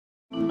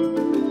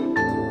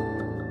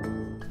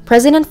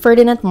President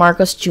Ferdinand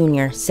Marcos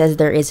Jr. says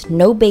there is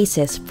no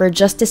basis for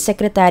Justice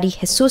Secretary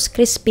Jesus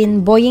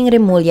Crispin Boying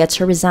Remulla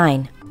to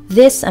resign.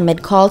 This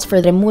amid calls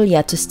for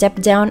Remulla to step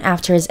down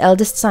after his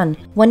eldest son,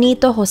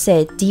 Juanito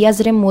Jose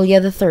Diaz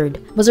Remulla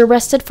III, was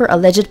arrested for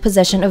alleged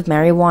possession of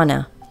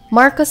marijuana.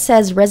 Marcos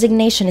says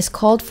resignation is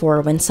called for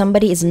when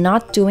somebody is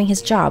not doing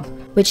his job,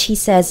 which he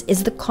says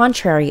is the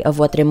contrary of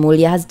what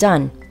Remulla has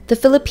done. The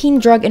Philippine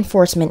Drug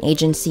Enforcement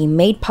Agency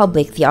made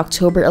public the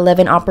October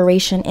 11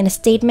 operation in a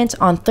statement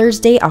on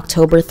Thursday,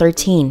 October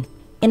 13.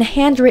 In a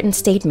handwritten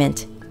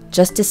statement,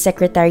 Justice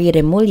Secretary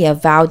Remulla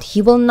vowed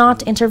he will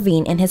not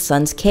intervene in his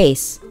son's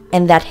case,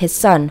 and that his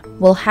son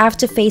will have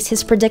to face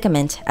his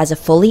predicament as a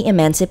fully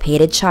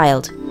emancipated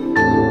child.